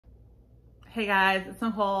Hey guys, it's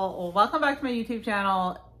Nicole. Well, welcome back to my YouTube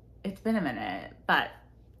channel. It's been a minute, but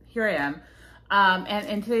here I am. And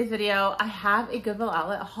in today's video, I have a Goodwill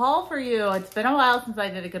outlet haul for you. It's been a while since I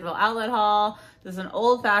did a Goodwill outlet haul. This is an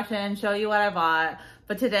old fashioned, show you what I bought.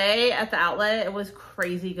 But today at the outlet, it was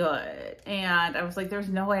crazy good. And I was like, there's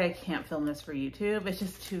no way I can't film this for YouTube. It's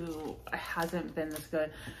just it hasn't been this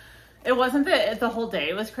good. It wasn't that the whole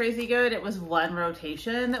day was crazy good. It was one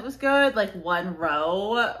rotation that was good. Like one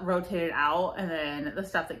row rotated out, and then the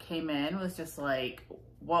stuff that came in was just like,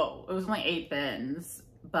 whoa. It was only 8 bins,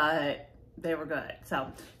 but they were good.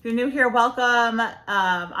 So if you're new here, welcome.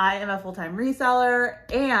 I am a full-time reseller,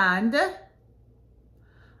 and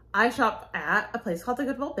I shop at a place called the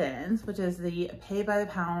Goodwill Bins, which is the pay by the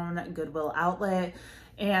pound Goodwill outlet.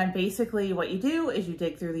 And basically what you do is you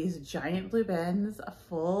dig through these giant blue bins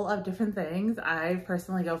full of different things. I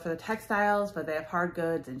personally go for the textiles, but they have hard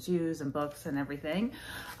goods and shoes and books and everything.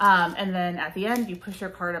 And then at the end, you push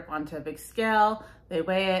your cart up onto a big scale, they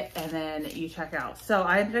weigh it, and then you check out. So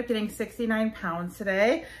I ended up getting 69 pounds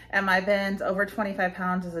today, and my bins over 25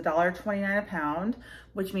 pounds is $1.29 a pound,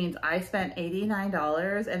 which means I spent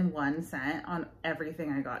 $89.01 on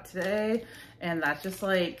everything I got today. And that's just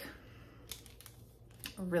like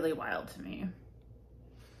really wild to me.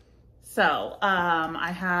 So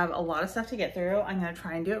I have a lot of stuff to get through. I'm gonna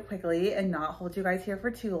try and do it quickly and not hold you guys here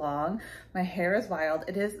for too long. My hair is wild.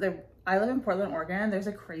 I live in Portland, Oregon. There's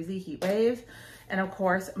a crazy heat wave, and of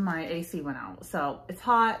course my AC went out, so it's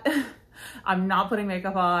hot. I'm not putting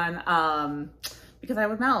makeup on because I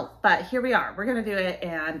would melt, but here we are. We're gonna do it,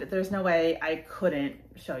 and there's no way I couldn't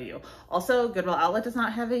show you. Also, Goodwill outlet does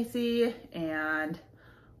not have AC, and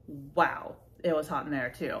wow, it was hot in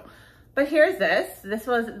there too. But here's this. This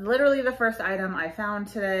was literally the first item I found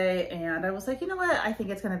today, and I was like, you know what? I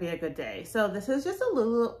think it's gonna be a good day. So this is just a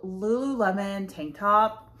Lululemon tank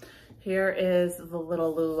top. Here is the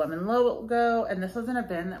little Lululemon logo, and this was in a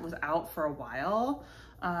bin that was out for a while.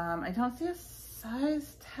 I don't see a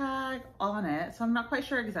size tag on it, so I'm not quite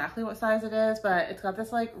sure exactly what size it is, but it's got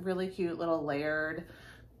this like really cute little layered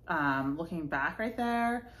looking back right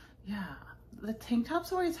there. Yeah. The tank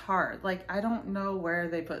top's always hard. Like, I don't know where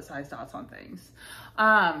they put size dots on things.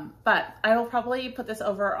 But I will probably put this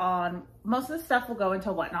over on, most of the stuff will go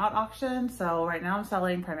into Whatnot auction. So right now I'm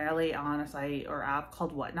selling primarily on a site or app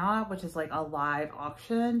called Whatnot, which is like a live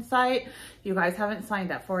auction site. If you guys haven't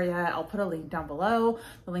signed up for it yet, I'll put a link down below.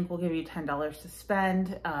 The link will give you $10 to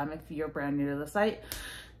spend if you're brand new to the site.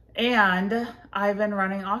 And I've been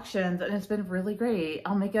running auctions, and it's been really great.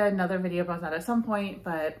 I'll make another video about that at some point,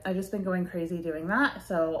 but I've just been going crazy doing that.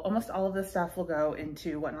 So almost all of this stuff will go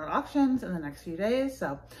into Whatnot auctions in the next few days.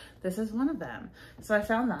 So this is one of them. So I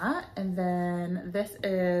found that, and then this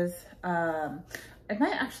is, I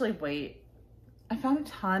might actually wait. I found a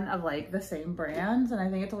ton of like the same brands, and I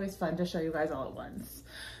think it's always fun to show you guys all at once.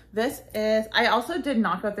 This is, I also did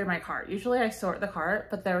not go through my cart. Usually I sort the cart,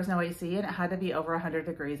 but there was no AC, and it had to be over 100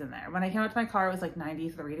 degrees in there. When I came out to my car, it was like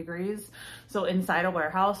 93 degrees. So inside a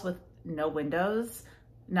warehouse with no windows,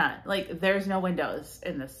 none. Like, there's no windows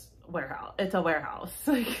in this warehouse. It's a warehouse.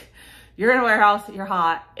 Like, you're in a warehouse, you're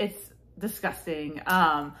hot, it's disgusting.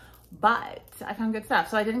 But I found good stuff.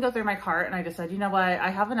 So I didn't go through my cart, and I just said, you know what? I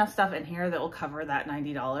have enough stuff in here that will cover that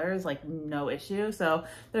 $90, like no issue. So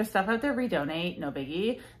there's stuff out there, redonate, no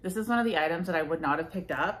biggie. This is one of the items that I would not have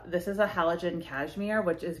picked up. This is a halogen cashmere,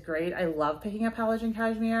 which is great. I love picking up halogen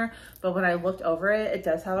cashmere, but when I looked over it, it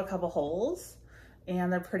does have a couple holes, and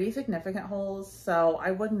they're pretty significant holes. So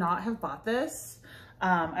I would not have bought this.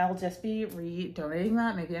 I'll just be redonating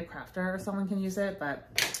that. Maybe a crafter or someone can use it, but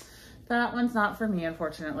that one's not for me,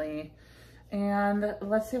 unfortunately. And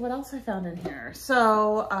let's see what else I found in here.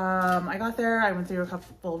 So I got there, I went through a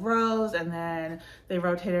couple rows, and then they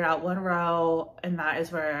rotated out one row, and that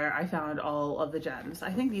is where I found all of the gems.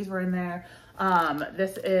 I think these were in there.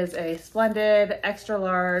 This is a Splendid extra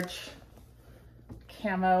large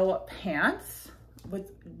camo pants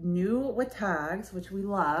with tags, which we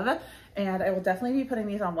love. And I will definitely be putting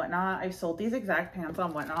these on Whatnot. I've sold these exact pants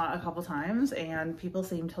on Whatnot a couple times, and people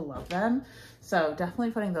seem to love them. So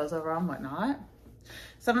definitely putting those over on Whatnot.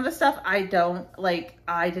 Some of the stuff I don't like,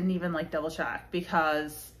 I didn't even like double check,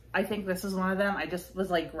 because I think this is one of them I just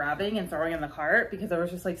was like grabbing and throwing in the cart because there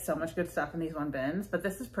was just like so much good stuff in these one bins. But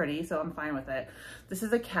this is pretty, so I'm fine with it. This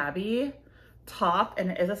is a cabbie top,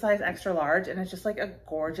 and it is a size extra large, and it's just like a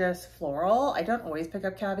gorgeous floral. I don't always pick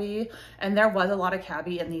up cabbie, and there was a lot of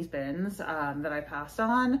cabbie in these bins that I passed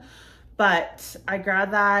on, but I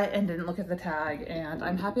grabbed that and didn't look at the tag, and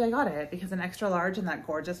I'm happy I got it because an extra large in that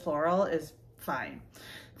gorgeous floral is fine.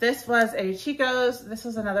 This was a Chico's. This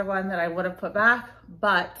was another one that I would have put back,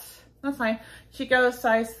 but that's fine. She goes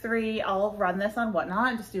size 3. I'll run this on Whatnot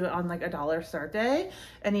and just do it on like $1 start day.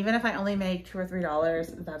 And even if I only make $2 or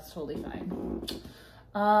 $3, that's totally fine.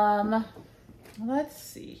 Let's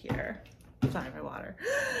see here. Sorry, my water.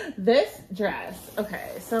 This dress.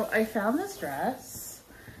 Okay, so I found this dress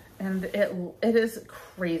and it is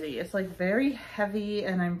crazy. It's like very heavy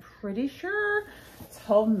and I'm pretty sure it's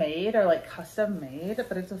homemade or like custom made,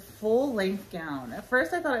 but it's a full length gown. At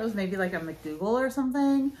first I thought it was maybe like a McDougal or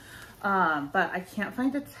something, but I can't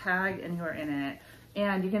find a tag anywhere in it.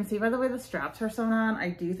 And you can see by the way the straps are sewn on, I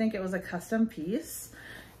do think it was a custom piece.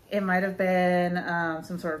 It might have been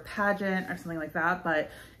some sort of pageant or something like that,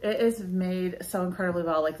 but it is made so incredibly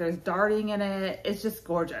well. Like there's darting in it. It's just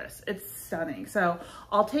gorgeous. It's stunning. So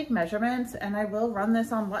I'll take measurements and I will run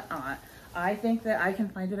this on Whatnot. I think that I can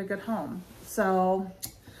find it a good home. So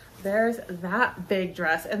there's that big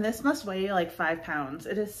dress. And this must weigh like 5 pounds.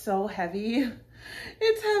 It is so heavy.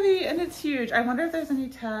 It's heavy and it's huge. I wonder if there's any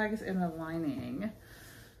tags in the lining.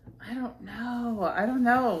 I don't know. I don't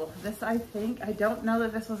know. This, I don't know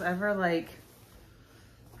that this was ever like,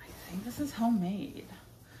 I think this is homemade.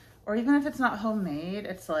 Or even if it's not homemade,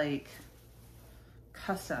 it's like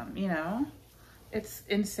custom, you know? It's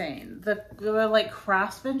insane. The like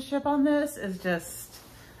craftsmanship on this is just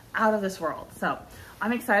out of this world. So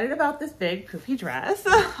I'm excited about this big poofy dress.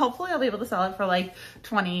 Hopefully I'll be able to sell it for like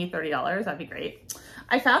 $20, $30. That'd be great.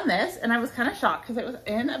 I found this and I was kind of shocked because it was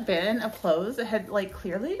in a bin of clothes. It had like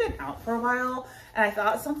clearly been out for a while and I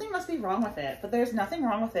thought something must be wrong with it, but there's nothing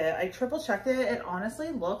wrong with it. I triple checked it. It honestly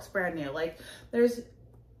looks brand new. Like there's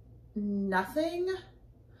nothing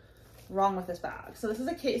wrong with this bag. So this is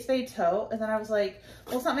a Kate Spade tote. And then I was like,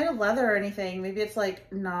 well, it's not made of leather or anything. Maybe it's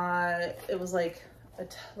like not, it was like a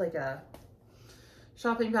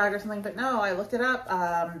shopping bag or something, but no, I looked it up.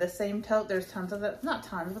 The same tote, there's tons of it, not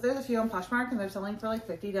tons, but there's a few on Poshmark and they're selling for like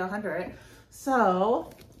 50 to 100. So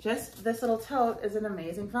just this little tote is an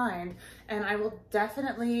amazing find. And I will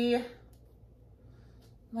definitely,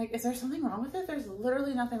 like, is there something wrong with it? There's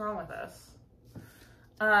literally nothing wrong with this.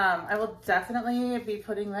 I will definitely be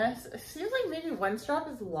putting this. It seems like maybe one strap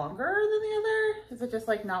is longer than the other. Is it just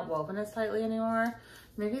like not woven as tightly anymore?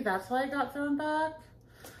 Maybe that's why it got thrown back.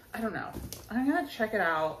 I don't know. I'm gonna check it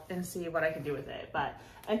out and see what I can do with it. But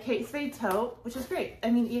a Kate Spade tote, which is great.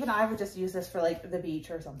 I mean, even I would just use this for like the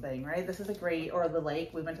beach or something, right? This is a great, or the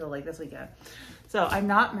lake. We went to the lake this weekend. So I'm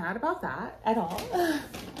not mad about that at all.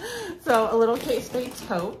 So a little Kate Spade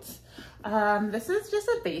tote. This is just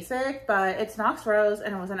a basic, but it's Knox Rose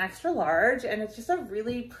and it was an extra large and it's just a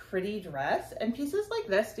really pretty dress, and pieces like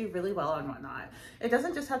this do really well on Whatnot. It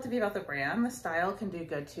doesn't just have to be about the brand, the style can do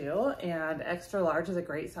good too, and extra large is a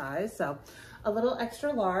great size. So a little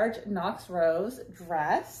extra large Knox Rose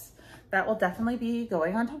dress that will definitely be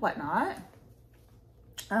going on to Whatnot.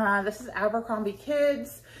 This is Abercrombie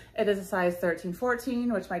Kids. It is a size 13,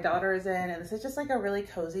 14, which my daughter is in. And this is just like a really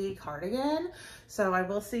cozy cardigan. So I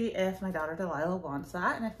will see if my daughter Delilah wants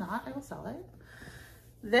that. And if not, I will sell it.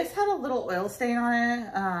 This had a little oil stain on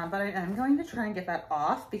it, but I am going to try and get that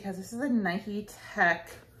off because this is a Nike Tech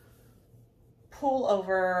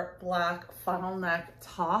pullover black funnel neck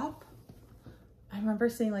top. I remember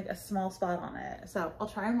seeing like a small spot on it. So I'll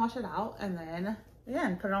try and wash it out and then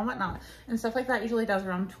again, put it on Whatnot. And stuff like that usually does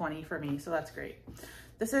around 20 for me, so that's great.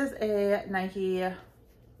 This is a Nike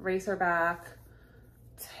racerback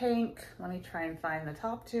tank. Let me try and find the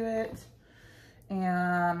top to it.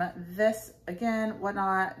 And this, again,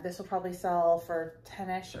 Whatnot, this will probably sell for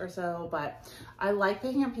 10-ish or so, but I like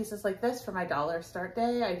picking up pieces like this for my dollar start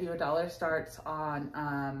day. I do a dollar starts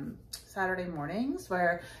on Saturday mornings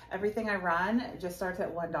where everything I run just starts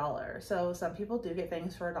at $1. So some people do get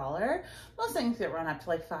things for $1. Most things get run up to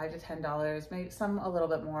like $5 to $10, maybe some a little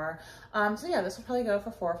bit more. So yeah, this will probably go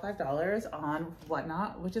for $4 or $5 on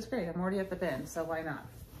Whatnot, which is great. I'm already at the bin, so why not?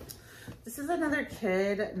 This is another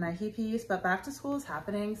kid Nike piece, but back to school is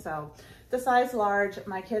happening. So the size large,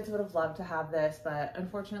 my kids would have loved to have this, but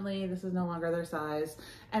unfortunately this is no longer their size.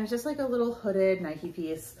 And it's just like a little hooded Nike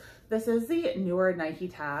piece. This is the newer Nike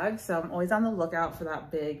tag. So I'm always on the lookout for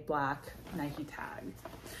that big black Nike tag.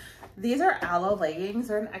 These are Aloe leggings.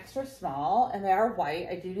 They're an extra small and they are white.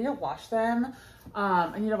 I do need to wash them.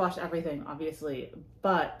 I need to wash everything, obviously,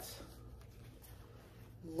 but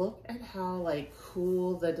look at how like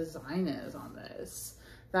cool the design is on this.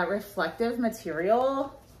 That reflective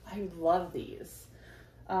material, I love these.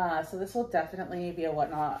 So this will definitely be a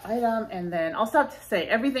Whatnot item. And then I'll stop to say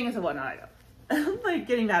everything is a Whatnot item. I'm like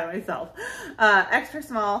getting mad at myself. Extra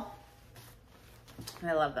small.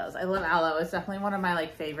 I love those. I love Aloe. It's definitely one of my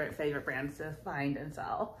like favorite brands to find and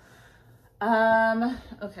sell.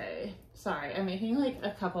 Okay, sorry, I'm making like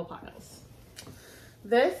a couple piles.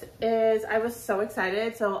 This is, I was so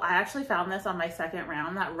excited. So I actually found this on my second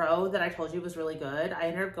round, that row that I told you was really good. I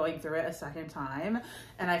ended up going through it a second time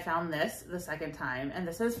and I found this the second time. And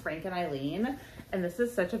this is Frank and Eileen. And this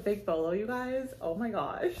is such a big bolo, you guys. Oh my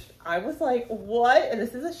gosh. I was like, what? And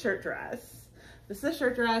this is a shirt dress. This is a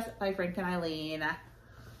shirt dress by Frank and Eileen.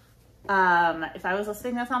 If I was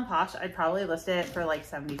listing this on Posh, I'd probably list it for like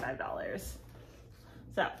 $75.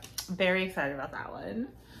 So very excited about that one.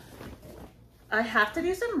 I have to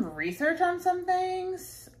do some research on some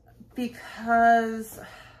things because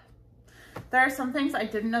there are some things I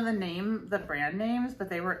didn't know the brand names, but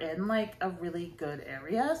they were in like a really good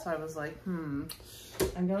area. So I was like, I'm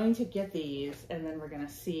going to get these and then we're going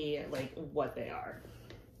to see like what they are.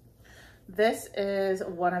 This is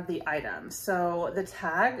one of the items. So the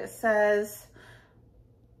tag says,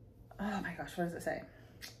 oh my gosh, what does it say?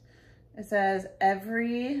 It says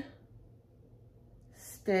every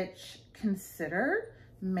stitch considered,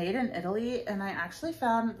 made in Italy. And I actually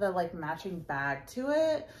found the like matching bag to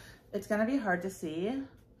it. It's gonna be hard to see.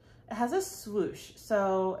 It has a swoosh,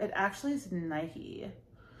 so it actually is Nike.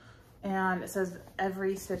 And it says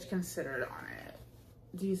every stitch considered on it.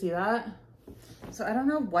 Do you see that? So I don't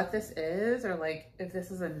know what this is, or like if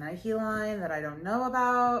this is a Nike line that I don't know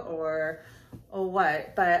about or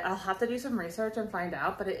what, but I'll have to do some research and find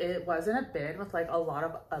out. But it was in a bid with like a lot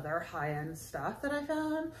of other high-end stuff that I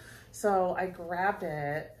found. So I grabbed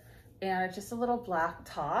it and it's just a little black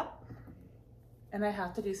top and I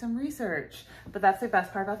have to do some research. But that's the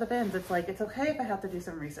best part about the bins. It's like, it's okay if I have to do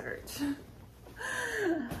some research.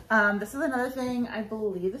 This is another thing, I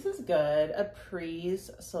believe this is good, a Pre's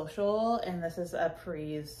Social, and this is a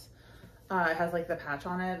Pre's, it has like the patch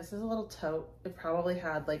on it. This is a little tote. It probably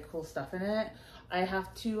had like cool stuff in it. I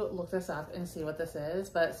have to look this up and see what this is,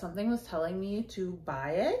 but something was telling me to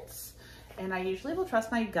buy it. And I usually will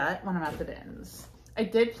trust my gut when I'm at the bins. I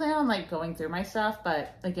did plan on like going through my stuff,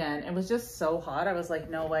 but again, it was just so hot. I was like,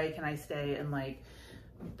 no way can I stay and like,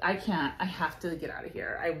 I can't, I have to get out of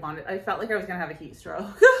here. I felt like I was gonna have a heat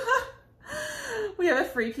stroke. We have a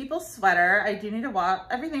Free People sweater. I do need to wash,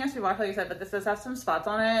 everything has to be washed like I said, but this does have some spots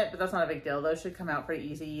on it, but that's not a big deal. Those should come out pretty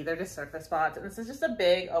easy. They're just surface spots. And this is just a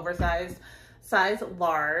big oversized size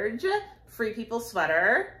large Free People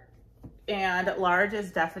sweater. And large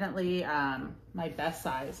is definitely my best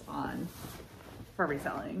size for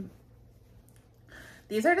reselling.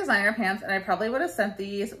 These are designer pants and I probably would have sent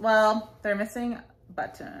these. Well, they're missing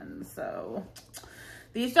buttons, so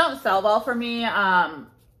these don't sell well for me, to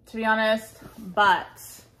be honest, but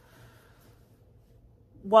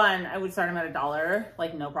one, I would start them at $1,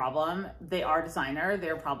 like no problem. They are designer.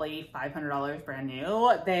 They're probably $500 brand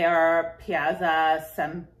new. They are Piazza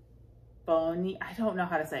Semboni. I don't know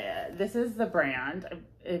how to say it. This is the brand.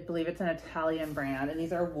 I believe it's an Italian brand, and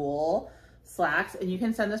these are wool slacks, and you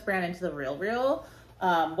can send this brand into the RealReal,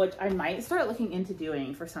 which I might start looking into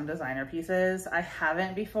doing for some designer pieces. I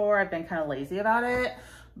haven't before. I've been kind of lazy about it,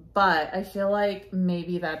 but I feel like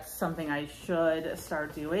maybe that's something I should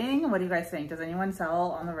start doing. What do you guys think? Does anyone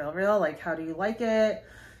sell on the RealReal? Like, how do you like it?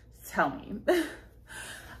 Tell me.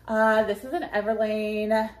 This is an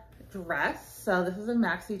Everlane dress. So this is a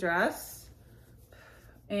maxi dress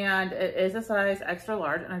and it is a size extra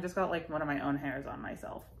large, and I just got like one of my own hairs on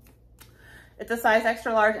myself. It's a size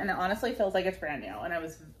extra large and it honestly feels like it's brand new. And I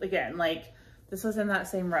was, again, like, this was in that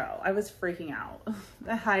same row. I was freaking out.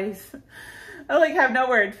 I like have no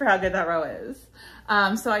words for how good that row is.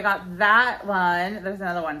 So I got that one. There's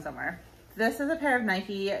another one somewhere. This is a pair of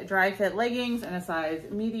Nike dry fit leggings in a size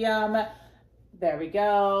medium. There we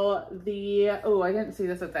go. Oh, I didn't see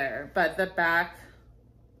this up there, but the back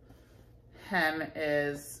hem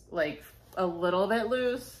is like a little bit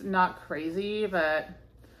loose, not crazy, but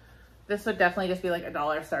this would definitely just be like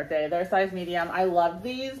 $1 start day. They're size medium. I loved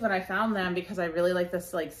these when I found them because I really like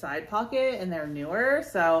this like side pocket and they're newer.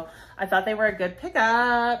 So I thought they were a good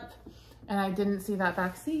pickup, and I didn't see that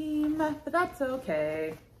back seam, but that's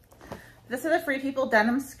okay. This is a Free People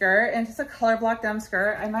denim skirt, and just a color block denim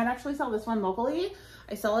skirt. I might actually sell this one locally.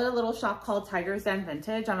 I sell at a little shop called Tiger's Den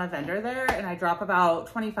Vintage. I'm a vendor there, and I drop about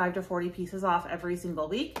 25 to 40 pieces off every single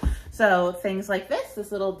week. So things like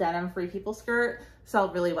this little denim Free People skirt sell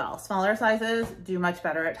really well. Smaller sizes do much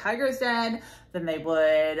better at Tiger's Den than they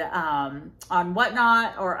would on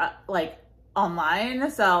Whatnot or like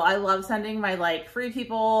online. So I love sending my like Free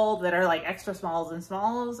People that are like extra smalls and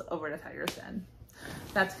smalls over to Tiger's Den.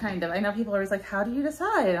 That's kind of, I know people are always like, how do you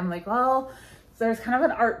decide? I'm like, well, there's kind of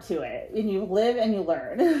an art to it, and you live and you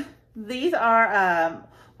learn. These are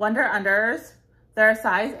Wonder Unders. They're a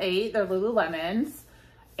size 8. They're Lululemons.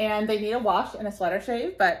 and they need a wash and a sweater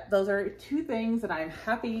shave, but those are two things that I'm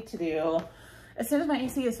happy to do as soon as my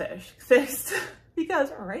AC is fixed.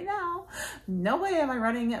 Because right now, no way am I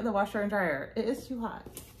running the washer and dryer. It is too hot.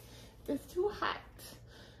 It's too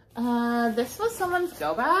hot. This was someone's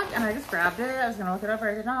go back and I just grabbed it. I was gonna look it up, but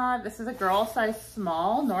I did not. This is a girl size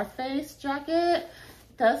small North Face jacket.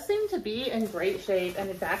 Does seem to be in great shape,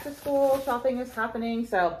 and back to school shopping is happening,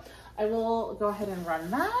 so I will go ahead and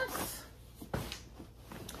run that.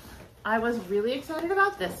 I was really excited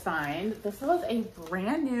about this find. This was a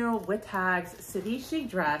brand new with tags City Chic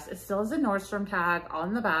dress. It still has a Nordstrom tag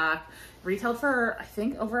on the back. Retailed for, I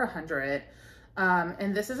think, over 100.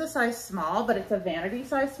 And this is a size small, but it's a vanity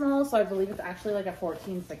size small, so I believe it's actually like a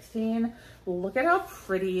 14, 16. Look at how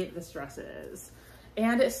pretty this dress is.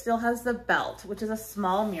 And it still has the belt, which is a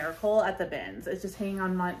small miracle at the bins. It's just hanging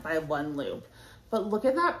on by one loop. But look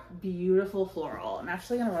at that beautiful floral. I'm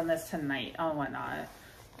actually gonna run this tonight on Whatnot.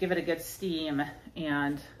 Give it a good steam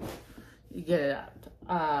and get it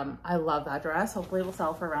out. I love that dress. Hopefully it will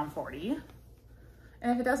sell for around 40.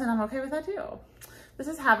 And if it doesn't, I'm okay with that too. This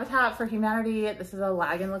is Habitat for Humanity. This is a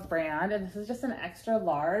Lag and Look brand, and this is just an extra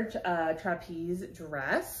large trapeze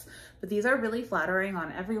dress. But these are really flattering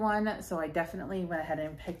on everyone, so I definitely went ahead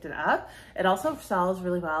and picked it up. It also sells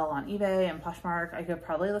really well on eBay and Poshmark. I could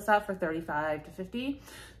probably list that for 35 to 50.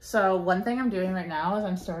 So one thing I'm doing right now is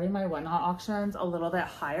I'm starting my Whatnot auctions a little bit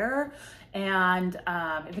higher. And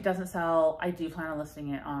if it doesn't sell, I do plan on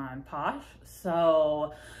listing it on Posh.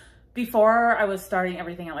 So before I was starting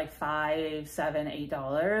everything at like $5, $7,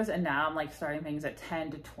 $8, and now I'm like starting things at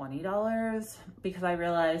 $10 to $20 because I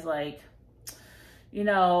realized, like, you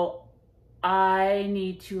know, I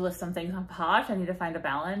need to list some things on Posh. I need to find a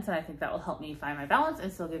balance, and I think that will help me find my balance and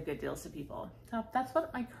still give good deals to people. So that's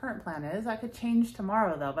what my current plan is. I could change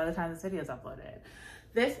tomorrow though by the time this video is uploaded.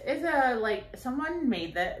 This is a, like, someone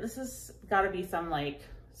made that. This has got to be some like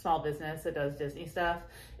small business that does Disney stuff.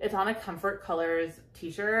 It's on a Comfort Colors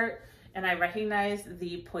t-shirt, and I recognized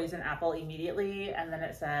the poison apple immediately, and then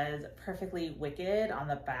it says Perfectly Wicked on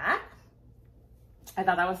the back. I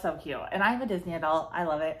thought that was so cute, and I'm a Disney adult. I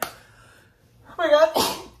love it. Oh my god.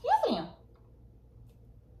 Excuse me.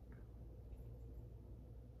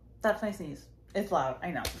 That's my sneeze. It's loud,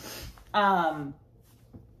 I know.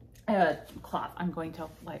 I have a cloth. I'm going to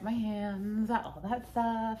wipe my hands, all that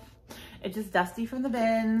stuff. It's just dusty from the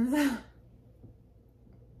bins.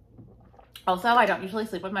 Also, I don't usually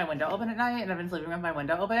sleep with my window open at night, and I've been sleeping with my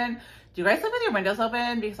window open. Do you guys sleep with your windows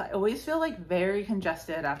open? Because I always feel like very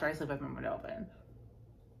congested after I sleep with my window open.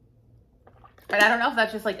 And I don't know if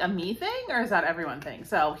that's just like a me thing or is that everyone thing.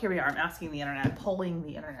 So here we are. I'm asking the internet, polling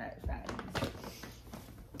the internet friends.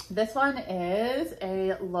 This one is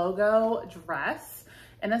a logo dress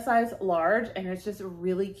in a size large, and it's just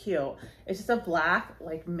really cute. It's just a black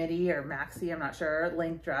like midi or maxi, I'm not sure,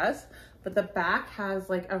 length dress, but the back has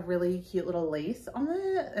like a really cute little lace on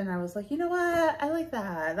it. And I was like, you know what? I like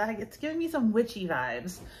that. It's giving me some witchy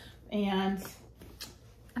vibes, and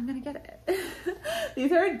I'm gonna get it.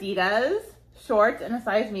 These are Adidas shorts in a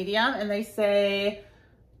size medium, and they say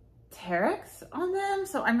Terex on them,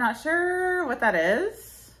 so I'm not sure what that is.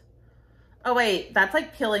 Oh wait, that's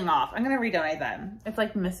like peeling off. I'm gonna redonate them. It's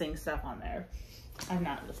like missing stuff on there. I'm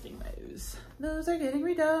not listing those. Those are getting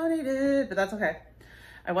redonated, but that's okay.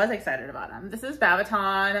 I was excited about them. This is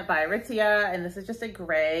Babaton by Aritzia, and this is just a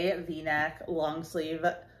gray V-neck long sleeve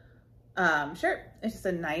shirt. It's just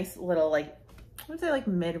a nice little, like, I would say like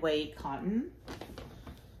mid-weight cotton.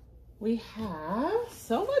 We have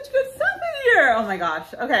so much good stuff in here. Oh my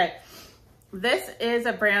gosh. Okay. This is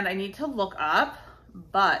a brand I need to look up,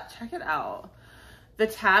 but check it out. The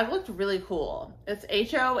tag looked really cool. It's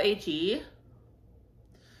H-O-H-E,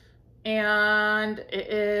 and it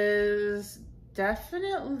is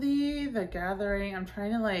definitely The Gathering. I'm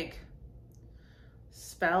trying to like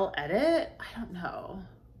spell edit. I don't know.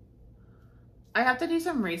 I have to do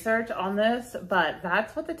some research on this, but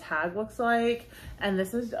that's what the tag looks like. And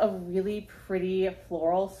this is a really pretty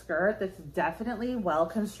floral skirt that's definitely well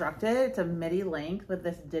constructed. It's a midi length with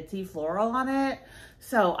this ditzy floral on it.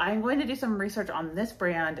 So I'm going to do some research on this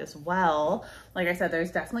brand as well. Like I said,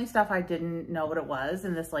 there's definitely stuff I didn't know what it was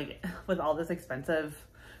in this, like, with all this expensive,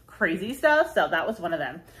 crazy stuff. So that was one of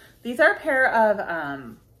them. These are a pair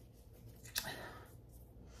of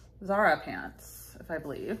Zara pants, if I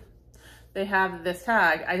believe. They have this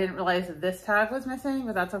tag. I didn't realize that this tag was missing,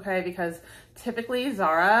 but that's okay because typically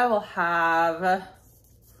Zara will have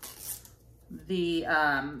the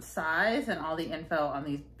size and all the info on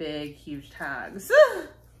these big, huge tags.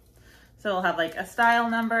 So it'll have like a style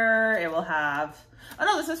number. It will have, oh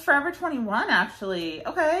no, this is Forever 21 actually.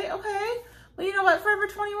 Okay, okay. Well, you know what, Forever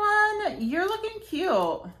 21, you're looking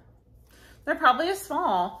cute. They're probably a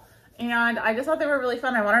small. And I just thought they were really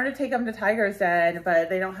fun. I wanted to take them to Tiger's Den, but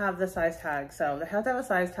they don't have the size tag. So they have to have a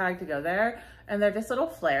size tag to go there. And they're just little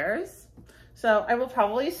flares. So I will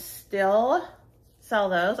probably still sell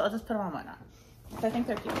those. I'll just put them on whatnot. I think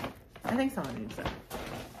they're cute. I think someone needs them.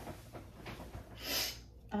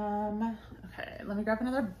 Okay, let me grab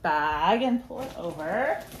another bag and pull it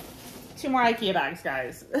over. 2 more IKEA bags,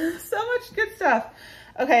 guys. So much good stuff.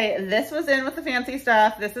 Okay, this was in with the fancy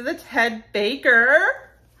stuff. This is a Ted Baker.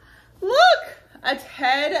 Look, a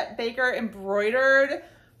Ted Baker embroidered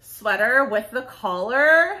sweater with the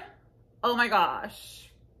collar. Oh my gosh.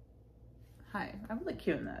 Hi, I would look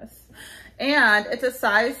cute in this. And it's a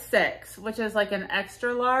size 6, which is like an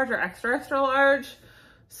extra large or extra, extra large.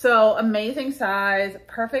 So amazing size,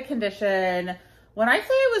 perfect condition. When I say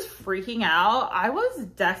I was freaking out, I was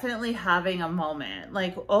definitely having a moment.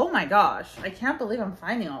 Like, oh my gosh, I can't believe I'm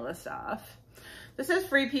finding all this stuff. This is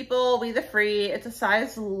Free People, We the Free. It's a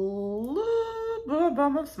size small.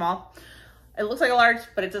 It looks like a large,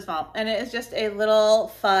 but it's a small. And it is just a little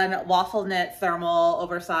fun waffle knit thermal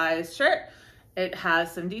oversized shirt. It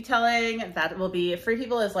has some detailing. That will be, Free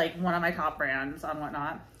People is like one of my top brands on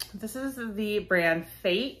Whatnot. This is the brand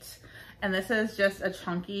Fate. And this is just a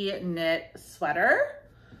chunky knit sweater.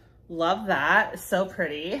 Love that, so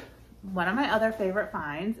pretty. One of my other favorite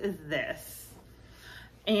finds is this.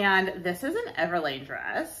 And this is an Everlane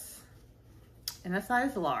dress in a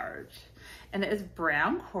size large. And it is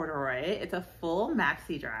brown corduroy. It's a full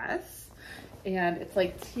maxi dress. And it's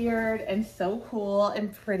like tiered and so cool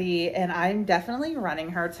and pretty. And I'm definitely running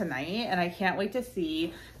her tonight. And I can't wait to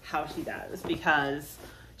see how she does because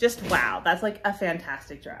just wow, that's like a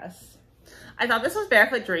fantastic dress. I thought this was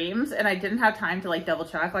Barefoot Dreams and I didn't have time to like double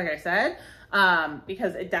check, like I said,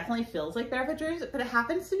 because it definitely feels like Barefoot Dreams, but it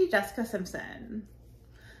happens to be Jessica Simpson.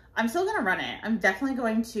 I'm still gonna run it. I'm definitely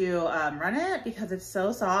going to run it because it's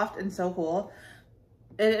so soft and so cool.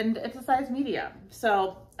 And it's a size medium.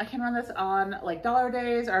 So I can run this on like dollar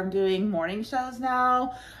days, or I'm doing morning shows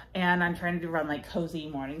now and I'm trying to run like cozy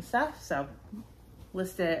morning stuff. So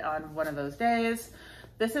list it on one of those days.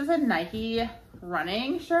 This is a Nike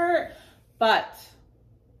running shirt, but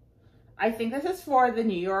I think this is for the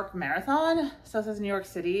New York Marathon. So it says New York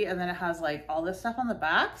City and then it has like all this stuff on the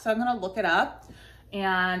back. So I'm gonna look it up.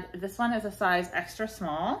 And this one is a size extra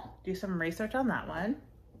small. Do some research on that one.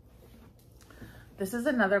 This is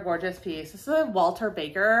another gorgeous piece. This is a Walter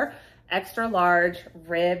Baker extra large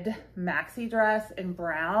ribbed maxi dress in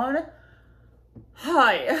brown.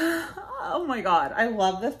 Hi. Oh my God. I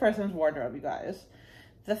love this person's wardrobe, you guys.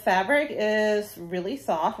 The fabric is really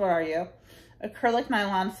soft. Where are you? Acrylic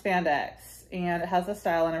nylon spandex. And it has the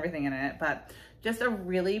style and everything in it, but just a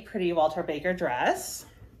really pretty Walter Baker dress.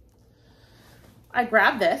 I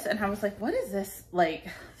grabbed this and I was like, what is this? Like,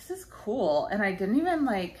 this is cool. And I didn't even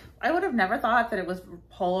like, I would have never thought that it was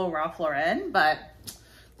Polo Ralph Lauren, but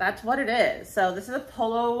that's what it is. So this is a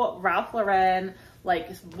Polo Ralph Lauren, like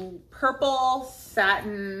purple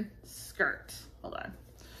satin skirt. Hold on.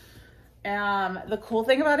 The cool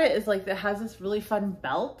thing about it is like, it has this really fun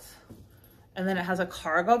belt and then it has a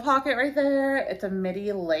cargo pocket right there. It's a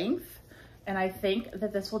midi length. And I think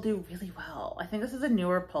that this will do really well. I think this is a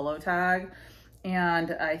newer Polo tag.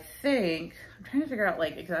 And I think, I'm trying to figure out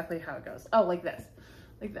like exactly how it goes. Oh, like this,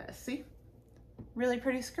 see? Really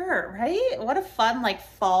pretty skirt, right? What a fun like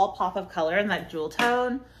fall pop of color in that jewel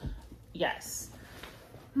tone. Yes.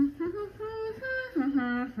 What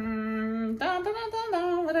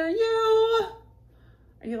are you?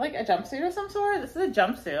 Are you like a jumpsuit of some sort? This is a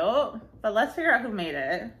jumpsuit, but let's figure out who made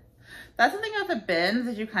it. That's the thing about the bins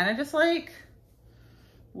is you kind of just like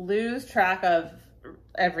lose track of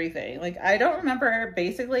everything. Like I don't remember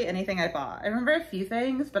basically anything I bought. I remember a few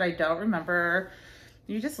things, but I don't remember.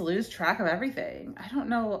 You just lose track of everything. I don't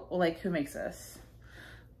know like who makes this,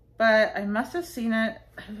 but I must have seen it.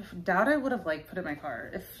 I doubt I would have like put it in my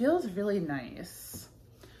cart. It feels really nice.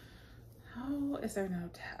 How is there no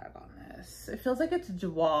tag on this? It feels like it's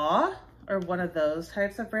Joie or one of those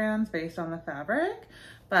types of brands based on the fabric,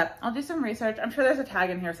 but I'll do some research. I'm sure there's a tag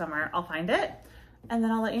in here somewhere. I'll find it and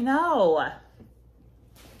then I'll let you know.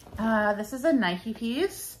 This is a Nike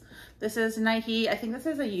piece. This is Nike. I think this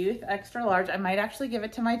is a youth extra large. I might actually give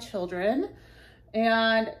it to my children.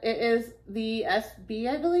 And it is the SB,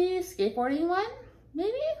 I believe, skateboarding one,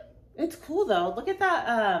 maybe? It's cool though. Look at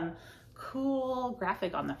that cool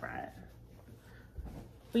graphic on the front.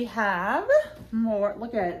 We have more.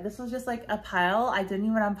 Look at it. This was just like a pile. I didn't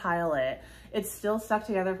even unpile it. It's still stuck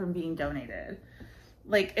together from being donated.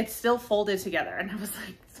 like it's still folded together. And I was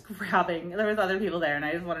like grabbing, there was other people there and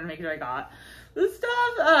I just wanted to make sure I got this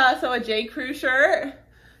stuff. So a J. Crew shirt,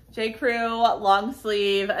 J. Crew long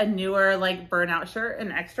sleeve, a newer like burnout shirt,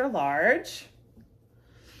 an extra large.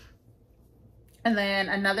 And then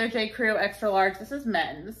another J. Crew extra large. This is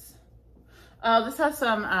men's. This has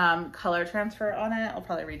some color transfer on it. I'll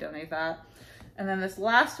probably redonate that. And then this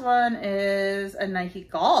last one is a Nike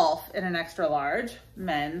Golf in an extra large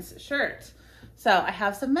men's shirt. So I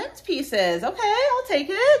have some men's pieces. Okay, I'll take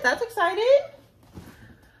it. That's exciting.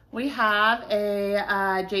 We have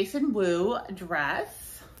a Jason Wu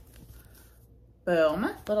dress. Boom.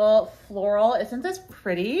 Little floral. Isn't this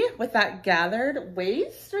pretty with that gathered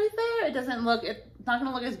waist right there? It doesn't look, it's not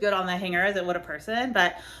going to look as good on the hanger as it would a person,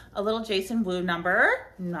 but a little Jason Wu number.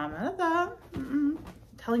 None of that. I'm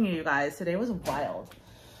telling you guys, today was wild.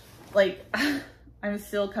 Like, I'm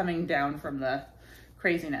still coming down from the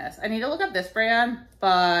craziness. I need to look up this brand,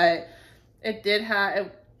 but it did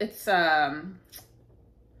have, it's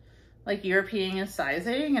like European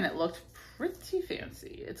sizing and it looked pretty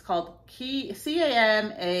fancy. It's called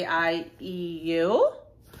CAMAIEU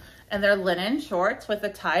and they're linen shorts with a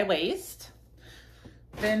tie waist.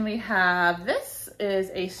 Then we have, this is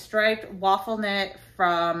a striped waffle knit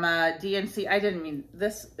from DNC. I didn't mean,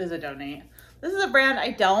 this is a donate. This is a brand I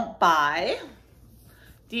don't buy.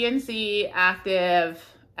 DNC Active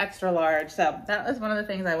extra large. So that was one of the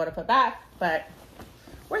things I would have put back, but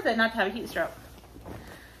worth it not to have a heat stroke.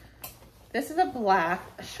 This is a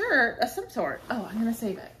black shirt of some sort. Oh, I'm gonna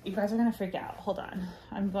save it. You guys are gonna freak out. Hold on.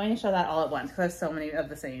 I'm going to show that all at once because I have so many of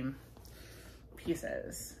the same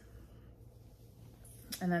pieces.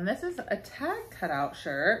 And then this is a tag cutout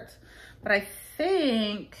shirt, but I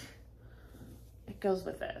think it goes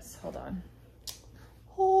with this. Hold on.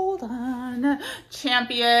 Hold on.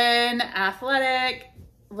 Champion athletic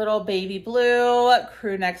little baby blue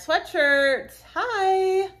crew neck sweatshirt.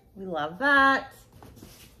 Hi, we love that.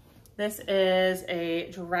 This is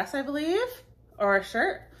a dress, I believe, or a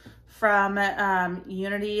shirt from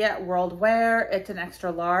Unity World Wear. It's an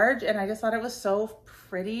extra large and I just thought it was so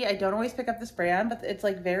pretty. I don't always pick up this brand, but it's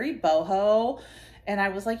like very boho. And I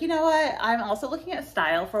was like, you know what? I'm also looking at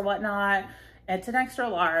style for whatnot. It's an extra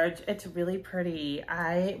large. It's really pretty.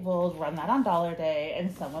 I will run that on Dollar Day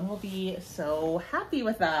and someone will be so happy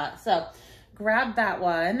with that. So grab that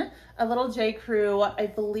one. A little J. Crew, I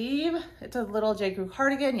believe it's a little J. Crew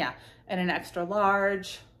cardigan. Yeah. And an extra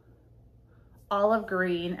large, olive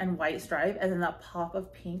green and white stripe. And then that pop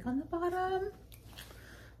of pink on the bottom.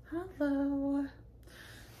 Hello.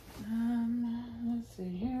 Let's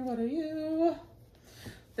see here. What are you?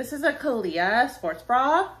 This is a Kalia sports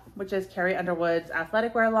bra, which is Carrie Underwood's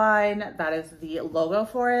athletic wear line. That is the logo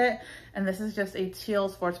for it. And this is just a teal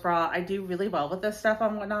sports bra. I do really well with this stuff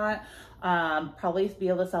and whatnot. Probably be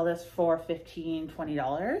able to sell this for $15,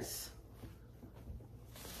 $20.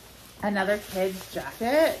 Another kids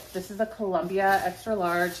jacket. This is a Columbia extra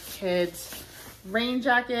large kids rain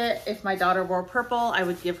jacket. If my daughter wore purple, I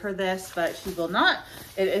would give her this, but she will not.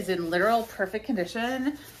 It is in literal perfect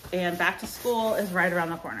condition and back to school is right around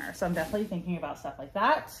the corner. So I'm definitely thinking about stuff like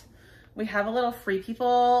that. We have a little Free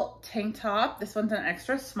People tank top. This one's an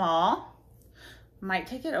extra small. Might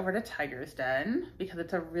take it over to Tiger's Den because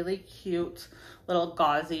it's a really cute little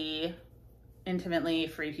gauzy, intimately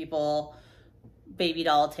Free People baby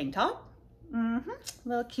doll tank top.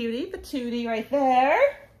 Little cutie patootie right there.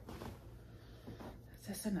 Is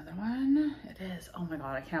this another one? It is. Oh my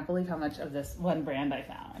God, I can't believe how much of this one brand I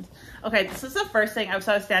found. Okay, this is the first thing.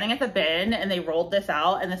 So I was standing at the bin and they rolled this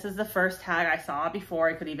out and this is the first tag I saw before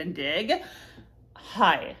I could even dig.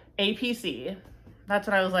 Hi, APC. That's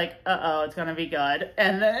when I was like, uh-oh, it's gonna be good.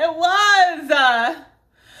 And then it was!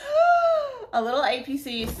 A little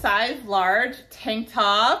APC size large tank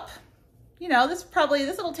top. You know, this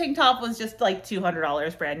little tank top was just like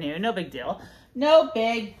 $200 brand new. No big deal. No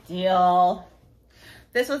big deal.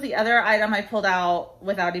 This was the other item I pulled out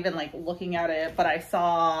without even like looking at it, but I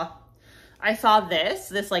saw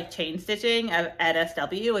this like chain stitching at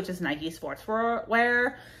SW, which is Nike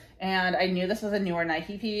sportswear. And I knew this was a newer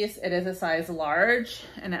Nike piece. It is a size large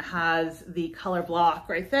and it has the color block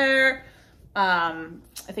right there. I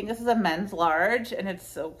think this is a men's large and it's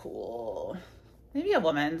so cool. Maybe a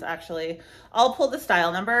woman's actually. I'll pull the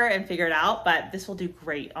style number and figure it out, but this will do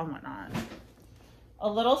great on whatnot. A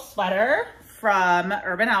little sweater from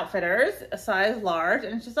Urban Outfitters, a size large,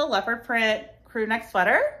 and it's just a leopard print crew neck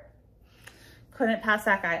sweater. Couldn't pass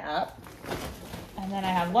that guy up. And then I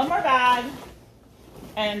have one more bag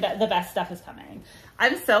and the best stuff is coming.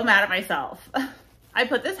 I'm so mad at myself. I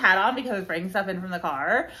put this hat on because I was bringing stuff in from the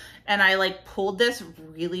car, and I like pulled this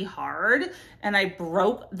really hard and I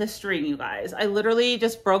broke the string, you guys. I literally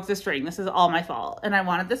just broke the string. This is all my fault. And I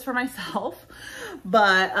wanted this for myself,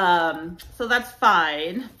 but so that's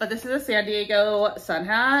fine. But this is a San Diego sun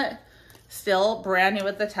hat, still brand new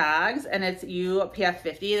with the tags, and it's UPF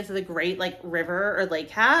 50. This is a great like river or lake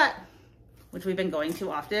hat, which we've been going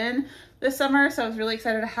to often this summer. So I was really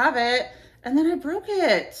excited to have it. And then I broke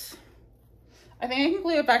it. I think I can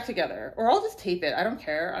glue it back together, or I'll just tape it. I don't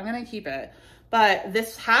care. I'm gonna keep it. But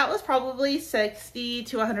this hat was probably $60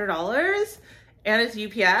 to $100, and it's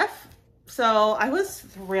UPF. So I was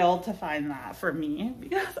thrilled to find that for me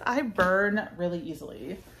because I burn really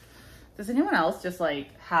easily. Does anyone else just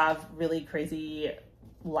like have really crazy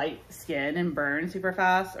light skin and burn super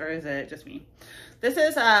fast, or is it just me? This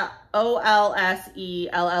is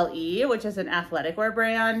OLSELLE, which is an athletic wear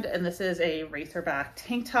brand, and this is a racerback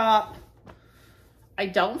tank top. I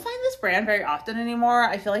don't find this brand very often anymore.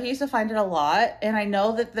 I feel like I used to find it a lot, and I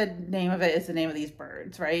know that the name of it is the name of these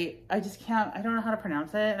birds, right? I just can't, I don't know how to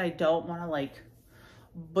pronounce it, and I don't want to like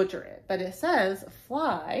butcher it, but it says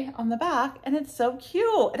fly on the back, and it's so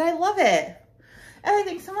cute, and I love it. And I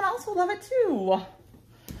think someone else will love it too.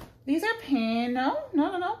 These are pain.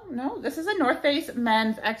 No. This is a North Face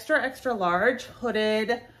men's extra large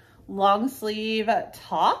hooded long sleeve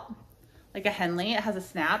top, like a Henley. It has a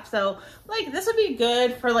snap. So like this would be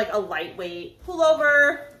good for like a lightweight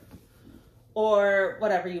pullover or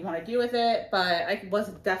whatever you want to do with it. But I was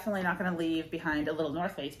definitely not going to leave behind a little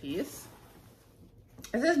North Face piece.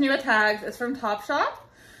 This is new at tags. It's from Topshop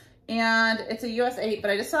and it's a US 8,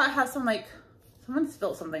 but I just saw it has some like, someone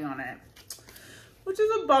spilled something on it, which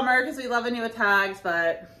is a bummer because we love a new at tags,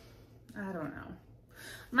 but I don't know.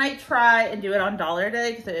 Might try and do it on Dollar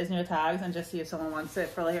Day because it is new at tags and just see if someone wants it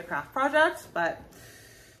for like a craft project, but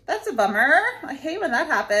that's a bummer. I hate when that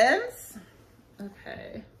happens.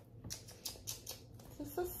 Okay.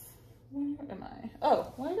 Where am I?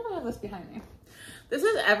 Oh, why do I have this behind me? This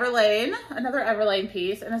is Everlane, another Everlane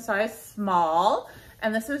piece in a size small.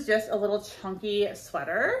 And this is just a little chunky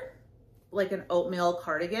sweater, like an oatmeal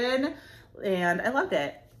cardigan. And I loved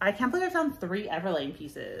it. I can't believe I found 3 Everlane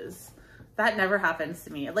pieces. That never happens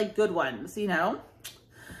to me. Like good ones, you know?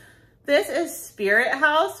 This is Spirit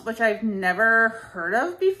House, which I've never heard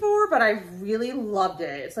of before, but I really loved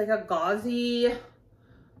it. It's like a gauzy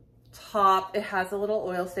top. It has a little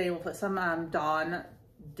oil stain. We'll put some Dawn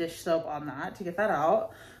dish soap on that to get that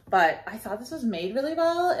out. But I thought this was made really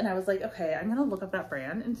well, and I was like, okay, I'm gonna look up that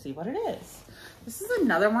brand and see what it is. This is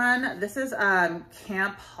another one. This is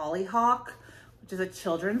Camp Hollyhock, which is a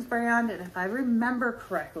children's brand. And if I remember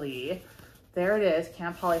correctly, there it is,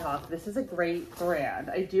 Camp Hollyhock. This is a great brand.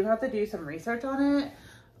 I do have to do some research on it,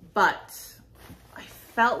 but I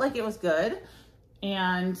felt like it was good.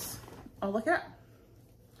 And oh, look at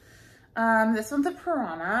it. This one's a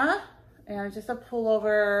Piranha, and it's just a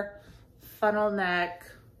pullover funnel neck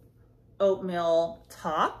oatmeal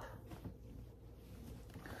top.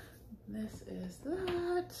 This is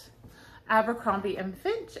that. Abercrombie and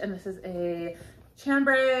Finch, and this is a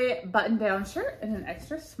chambray button-down shirt in an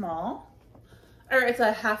extra small. Or it's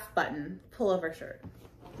a half button pullover shirt.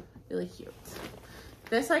 Really cute.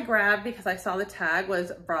 This I grabbed because I saw the tag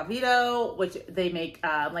was Bravito, which they make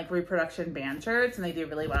like reproduction band shirts, and they do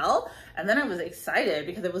really well. And then I was excited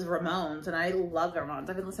because it was Ramones, and I love the Ramones.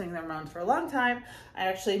 I've been listening to the Ramones for a long time. I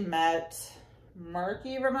actually met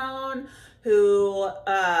Marky Ramone, who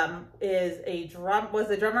was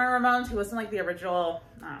the drummer of Ramones. He wasn't like the original.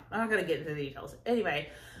 I'm not gonna get into the details. Anyway,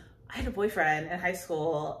 I had a boyfriend in high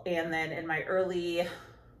school, and then in my early,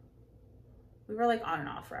 we were like on and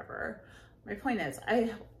off forever. My point is,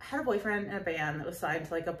 I had a boyfriend in a band that was signed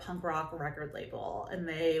to like a punk rock record label, and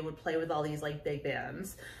they would play with all these like big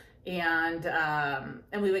bands, and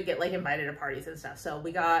we would get like invited to parties and stuff. So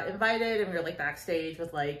we got invited, and we were like backstage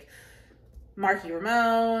with like Marky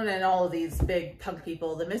Ramone and all of these big punk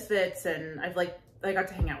people, the Misfits, and I got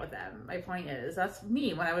to hang out with them. My point is, that's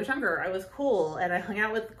me when I was younger. I was cool, and I hung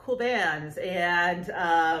out with cool bands, and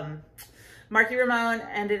Marky Ramone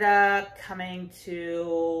ended up coming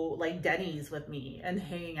to like Denny's with me and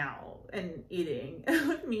hanging out and eating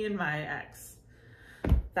with me and my ex.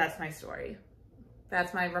 That's my story.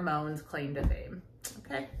 That's my Ramones claim to fame.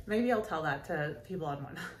 Okay, maybe I'll tell that to people on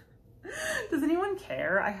One. Does anyone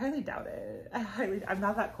care? I highly doubt it. I'm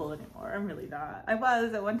not that cool anymore. I'm really not. I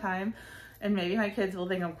was at one time, and maybe my kids will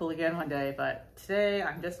think I'm cool again one day, but today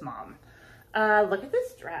I'm just mom. Look at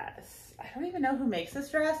this dress. I don't even know who makes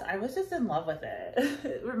this dress. I was just in love with it.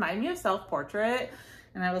 It reminded me of Self-Portrait,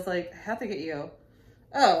 and I was like, I have to get you.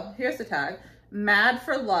 Oh, here's the tag. Mad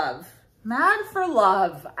for Love. Mad for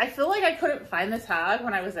Love. I feel like I couldn't find the tag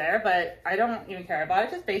when I was there, but I don't even care about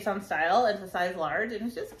it. Just based on style. It's a size large and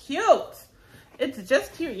it's just cute. It's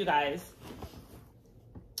just cute, you guys.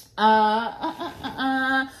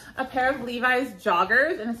 A pair of Levi's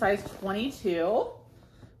joggers in a size 22.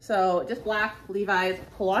 So just black Levi's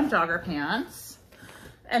pull-on jogger pants.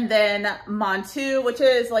 And then Montu, which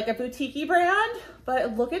is like a boutique-y brand,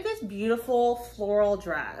 but look at this beautiful floral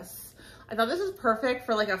dress. I thought this was perfect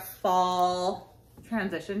for like a fall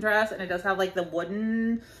transition dress, and it does have like the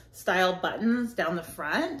wooden style buttons down the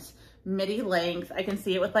front, midi length. I can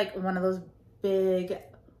see it with like one of those big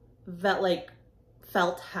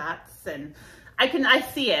felt hats, and I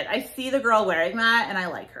see it. I see the girl wearing that, and I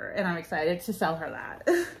like her, and I'm excited to sell her that.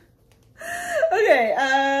 Okay,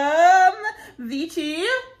 Vici,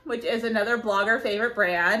 which is another blogger favorite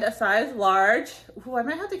brand, a size large. Ooh, I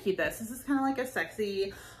might have to keep this. This is kind of like a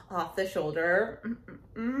sexy off the shoulder.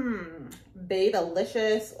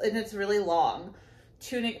 Babe-alicious, and it's really long.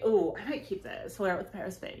 Tunic. Ooh, I might keep this. Wear it with a pair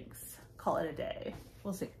of Spanx. Call it a day.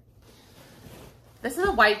 We'll see. This is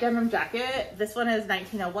a white denim jacket. This one is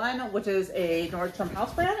 1901, which is a Nordstrom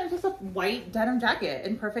house brand. It's just a white denim jacket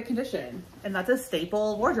in perfect condition. And that's a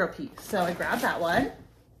staple wardrobe piece. So I grabbed that one.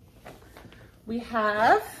 We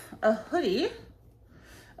have a hoodie.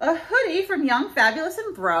 A hoodie from Young, Fabulous,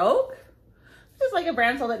 and Broke. This is like a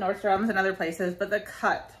brand sold at Nordstrom's and other places, but the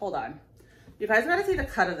cut, hold on. You guys gotta see the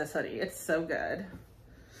cut of this hoodie. It's so good.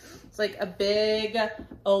 It's like a big,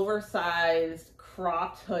 oversized,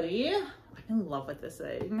 cropped hoodie. I'm in love with this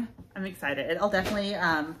thing. I'm excited. I'll definitely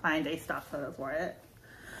find a stock photo for it.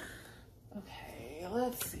 Okay,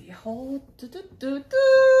 let's see. Hold.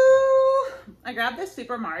 I grabbed this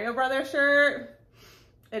Super Mario Brothers shirt.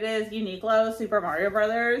 It is Uniqlo Super Mario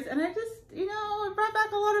Brothers, and I just, you know, it brought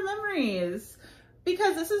back a lot of memories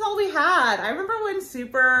because this is all we had. I remember when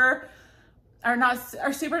Super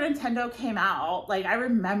Nintendo came out. Like, I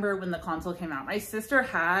remember when the console came out. My sister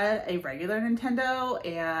had a regular Nintendo,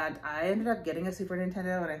 and I ended up getting a Super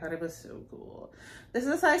Nintendo, and I thought it was so cool. This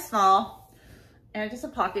is a size small, and just a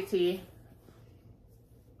pocket tee,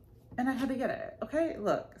 and I had to get it. Okay,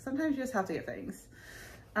 look, sometimes you just have to get things.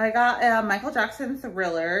 I got a Michael Jackson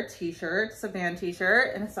Thriller t-shirt. It's a band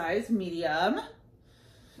t-shirt in a size medium.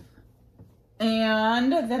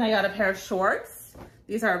 And then I got a pair of shorts.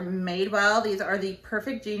 These are Madewell. These are the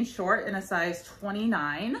perfect jean short in a size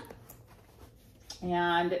 29.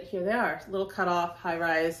 And here they are, little cutoff,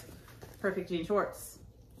 high-rise, perfect jean shorts.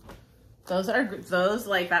 Those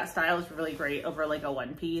like that style is really great over like a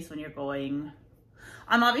one piece when you're going.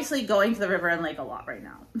 I'm obviously going to the river and lake a lot right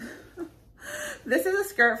now. This is a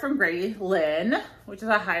skirt from Grey Lynn, which is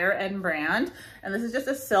a higher end brand. And this is just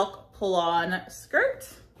a silk pull-on skirt.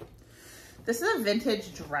 This is a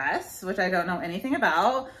vintage dress, which I don't know anything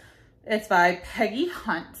about. It's by Peggy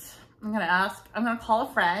Hunt. I'm gonna call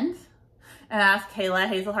a friend and ask Kayla,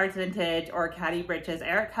 Hazelheart's Vintage, or Caddy Britches,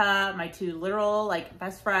 Erica, my two literal like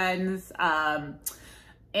best friends,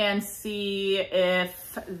 and see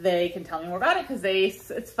if they can tell me more about it, because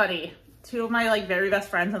it's funny. Two of my like very best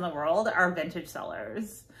friends in the world are vintage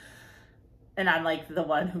sellers. And I'm like the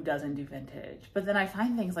one who doesn't do vintage. But then I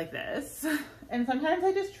find things like this. And sometimes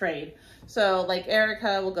I just trade. So like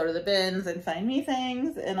Erica will go to the bins and find me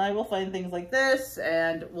things. And I will find things like this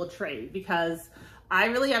and we'll trade. Because I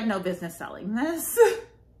really have no business selling this.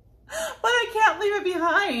 But I can't leave it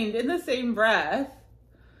behind in the same breath.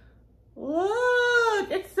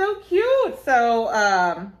 Look, it's so cute.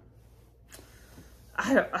 So,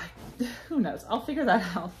 who knows? I'll figure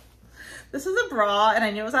that out. This is a bra, and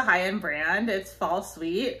I knew it was a high-end brand. It's Fall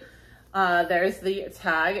Sweet. There's the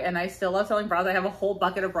tag, and I still love selling bras. I have a whole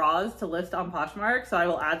bucket of bras to list on Poshmark, so I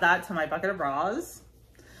will add that to my bucket of bras.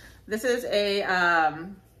 This is a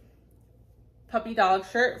puppy dog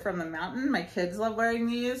shirt from the mountain. My kids love wearing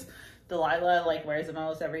these. Delilah like wears them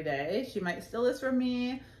almost every day. She might steal this from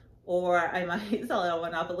me, or I might sell it on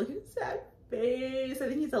one up, but look at his sad face. I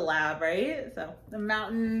think he's a lab, right? So the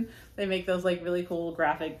mountain, they make those like really cool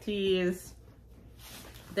graphic tees.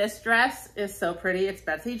 This dress is so pretty. It's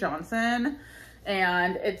Betsy Johnson,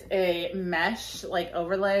 and it's a mesh like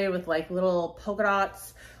overlay with like little polka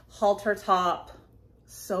dots, halter top.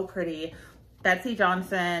 So pretty. Betsy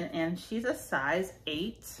Johnson, and she's a size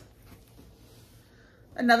 8.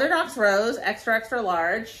 Another Knox Rose extra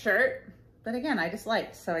large shirt, but again, I just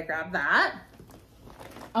liked, so I grabbed that.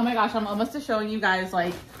 Oh my gosh, I'm almost just showing you guys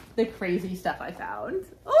like the crazy stuff I found.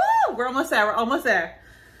 Oh, we're almost there, we're almost there.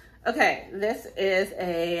 Okay, this is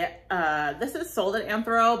this is sold at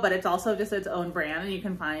Anthro, but it's also just its own brand, and you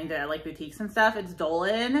can find it at like boutiques and stuff. It's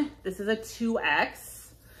Dolan. This is a 2X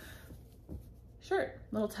shirt,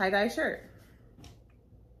 little tie-dye shirt.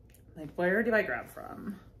 Like, where do I grab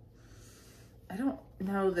from? I don't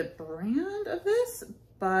know the brand of this,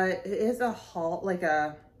 but it is a like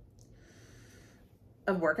a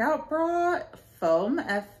workout bra, foam,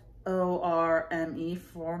 F-O-R-M-E,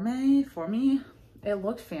 for me. It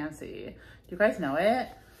looked fancy. Do you guys know it?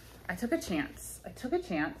 I took a chance.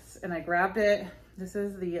 And I grabbed it. This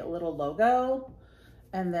is the little logo.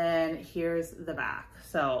 And then here's the back.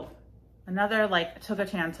 So another, like, took a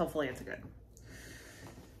chance. Hopefully it's good.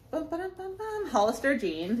 Hollister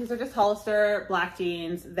jeans. These are just Hollister black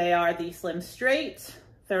jeans. They are the slim straight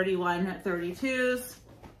 31-32s.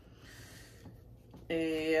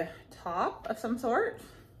 A top of some sort.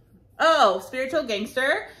 Oh, spiritual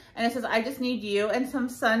gangster. And it says, I just need you and some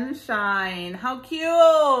sunshine. How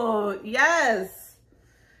cute. Yes.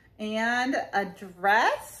 And a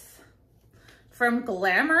dress from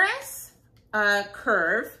Glamorous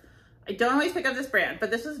Curve. I don't always pick up this brand, but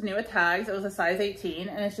this was new at Tags. It was a size 18,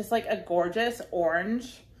 and it's just like a gorgeous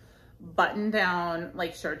orange button-down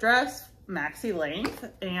like shirt dress, maxi length.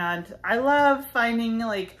 And I love finding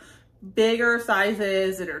like bigger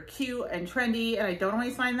sizes that are cute and trendy, and I don't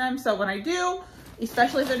always find them. So when I do,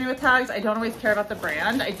 especially if they're new at Tags, I don't always care about the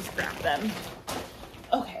brand. I just grab them.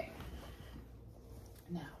 Okay.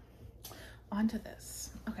 Now, onto this.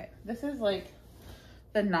 Okay, this is like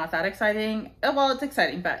the not that exciting. Well, it's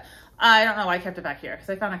exciting, but I don't know why I kept it back here because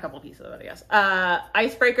I found a couple pieces of it, I guess.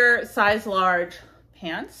 Icebreaker size large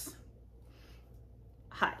pants.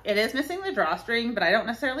 Hi. It is missing the drawstring, but I don't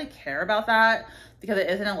necessarily care about that because it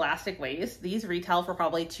is an elastic waist. These retail for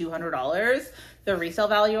probably $200. The resale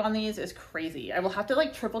value on these is crazy. I will have to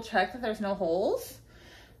like triple check that there's no holes,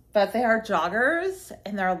 but they are joggers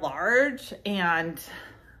and they're large, and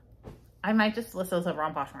I might just list those over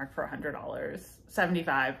on Poshmark for $100,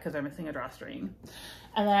 $75 because they're missing a drawstring.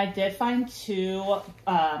 And then I did find two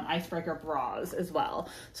icebreaker bras as well.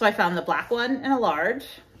 So I found the black one in a large.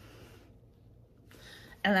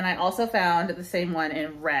 And then I also found the same one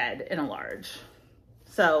in red in a large.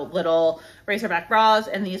 So little racerback bras,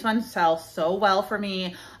 and these ones sell so well for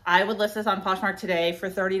me. I would list this on Poshmark today for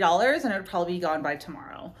 $30 and it would probably be gone by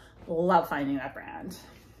tomorrow. Love finding that brand.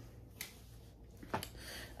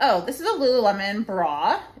 Oh, this is a Lululemon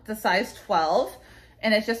bra. It's a size 12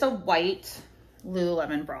 and it's just a white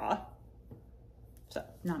Lululemon bra. So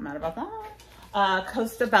not mad about that.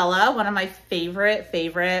 Costa Bella, one of my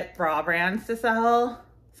favorite bra brands to sell.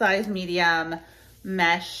 Size medium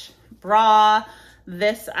mesh bra.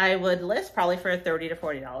 This I would list probably for $30 to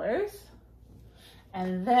 $40.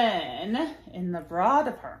 And then in the bra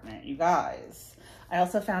department, you guys, I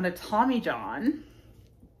also found a Tommy John.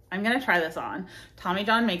 I'm gonna try this on. Tommy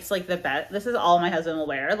John makes like the best. This is all my husband will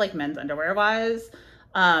wear, like men's underwear wise.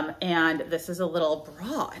 And this is a little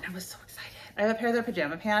bra, and I was so excited. I have a pair of their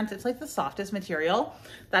pajama pants. It's like the softest material.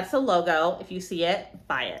 That's the logo. If you see it,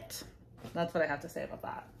 buy it. That's what I have to say about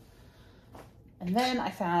that. And then I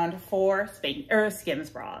found 4 Skims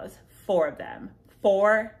bras, 4 of them.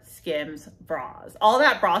 4 Skims bras. All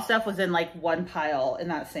that bra stuff was in like one pile in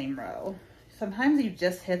that same row. Sometimes you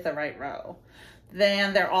just hit the right row.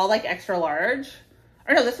 Then they're all like extra large.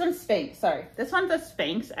 Or no, this one's Spanx, sorry. This one's a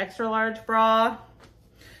Spanx extra large bra.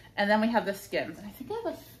 And then we have the Skims. And I think I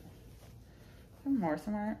have more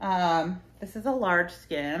somewhere. This is a large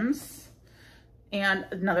Skims. And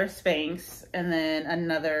another Spanx. And then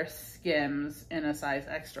another Skims in a size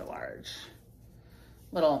extra large.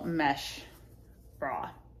 Little mesh bra.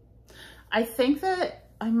 I think that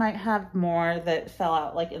I might have more that fell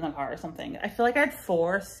out like in the car or something. I feel like I had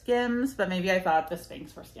 4 Skims, but maybe I thought the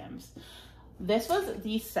Spanx were Skims. This was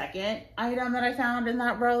the second item that I found in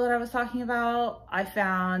that row that I was talking about. I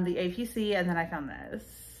found the APC and then I found this.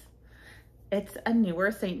 It's a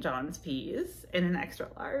newer St. John's piece in an extra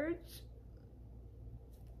large.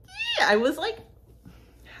 Yeah, I was like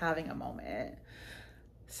having a moment.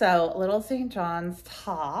 So little St. John's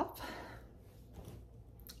top,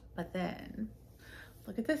 but then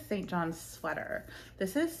look at this St. John's sweater.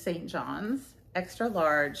 This is St. John's extra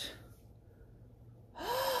large.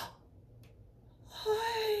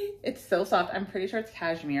 It's so soft. I'm pretty sure it's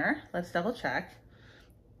cashmere. Let's double check.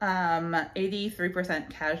 83%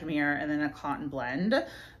 cashmere and then a cotton blend.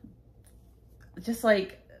 Just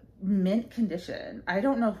like mint condition. I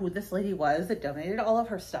don't know who this lady was that donated all of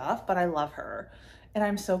her stuff, but I love her. And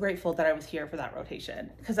I'm so grateful that I was here for that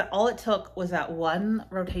rotation, because all it took was that one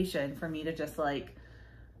rotation for me to just like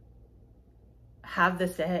have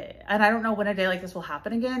this day. And I don't know when a day like this will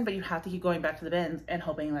happen again, but you have to keep going back to the bins and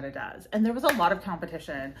hoping that it does. And there was a lot of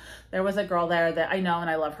competition. There was a girl there that I know and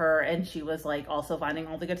I love her, and she was like also finding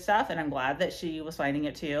all the good stuff, and I'm glad that she was finding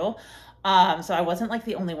it too. So I wasn't like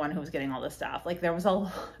the only one who was getting all this stuff. Like it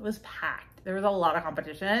was packed. There was a lot of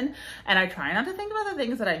competition, and I try not to think about the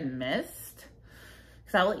things that I missed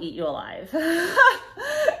because that will eat you alive.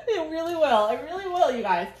 It really will. It really will, you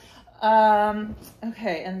guys.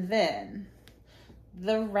 Okay, and then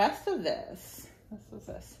the rest of this,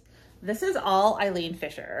 this is all Eileen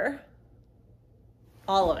Fisher.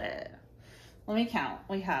 All of it. Let me count.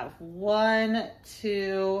 We have 1,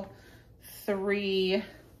 2, 3,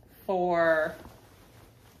 4,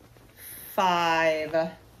 5,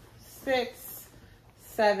 6,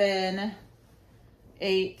 7,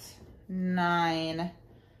 8, 9,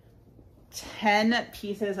 10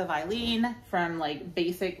 pieces of Eileen from like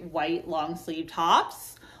basic white long sleeve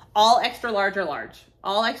tops, all extra large or large,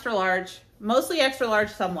 all extra large, mostly extra large,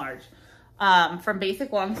 some large, from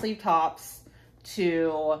basic long sleeve tops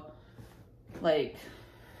to like,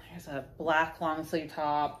 here's a black long sleeve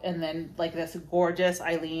top, and then like this gorgeous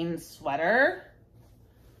Eileen sweater,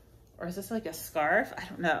 or is this like a scarf? I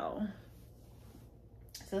don't know.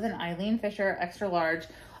 So then Eileen Fisher extra large.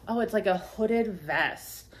 Oh, it's like a hooded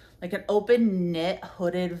vest, like an open knit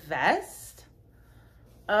hooded vest.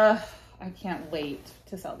 I can't wait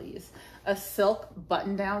to sell these. A silk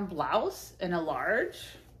button down blouse in a large,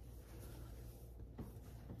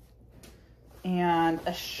 and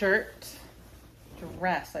a shirt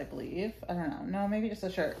dress, I believe. I don't know. No, maybe just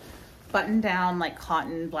a shirt. Button down like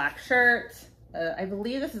cotton black shirt. I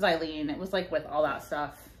believe this is Eileen. It was like with all that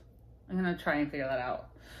stuff. I'm gonna try and figure that out.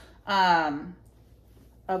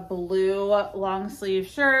 A blue long sleeve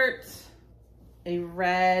shirt, a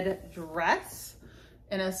red dress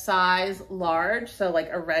in a size large, so like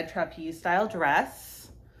a red trapeze style dress,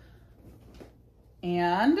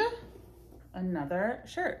 and another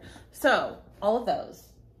shirt. So all of those,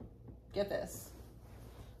 get this.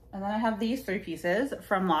 And then I have these 3 pieces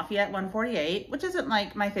from Lafayette 148, which isn't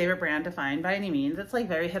like my favorite brand to find by any means. It's like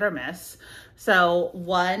very hit or miss. So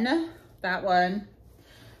that one,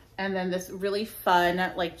 and then this really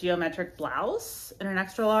fun like geometric blouse in an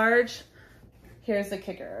extra large. Here's the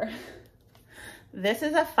kicker. This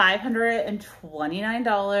is a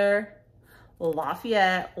 $529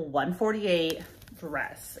 Lafayette 148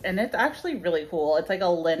 dress, and it's actually really cool. It's like a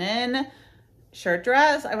linen shirt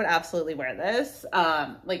dress. I would absolutely wear this,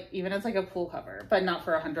 like even as like a pool cover, but not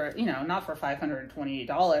for not for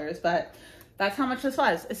 $528, but that's how much this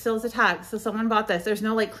was. It still is a tag. So someone bought this. There's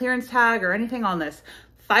no like clearance tag or anything on this.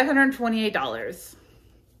 $528.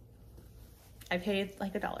 I paid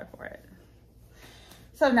like $1 for it.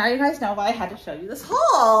 So now you guys know why I had to show you this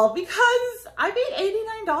haul, because I paid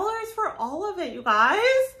 $89 for all of it, you guys.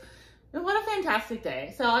 What a fantastic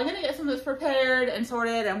day. So I'm gonna get some of this prepared and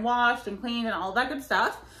sorted and washed and cleaned and all that good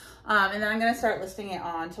stuff. And then I'm gonna start listing it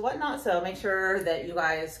on to Whatnot. So make sure that you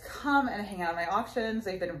guys come and hang out at my auctions.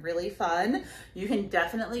 They've been really fun. You can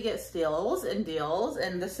definitely get steals and deals.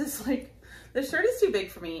 And this is like, this shirt is too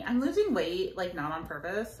big for me. I'm losing weight, like not on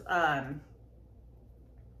purpose.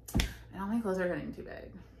 And all my clothes are getting too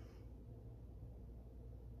big.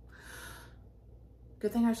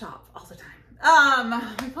 Good thing I shop all the time.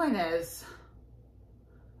 My point is,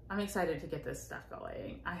 I'm excited to get this stuff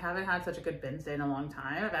going. I haven't had such a good bins day in a long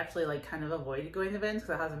time. I've actually like kind of avoided going to bins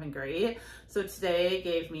because it hasn't been great. So today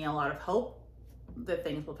gave me a lot of hope that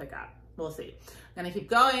things will pick up. We'll see. I'm gonna keep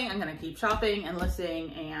going. I'm gonna keep shopping and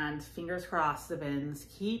listing, and fingers crossed the bins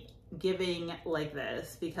keep giving like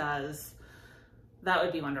this, because that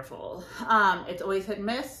would be wonderful. It's always hit and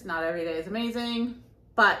miss. Not every day is amazing,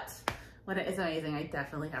 but when it is amazing, I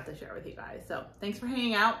definitely have to share with you guys. So thanks for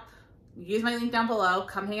hanging out. Use my link down below.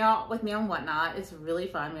 Come hang out with me on Whatnot. It's really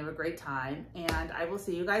fun. We have a great time, and I will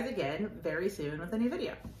see you guys again very soon with a new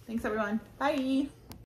video. Thanks everyone. Bye.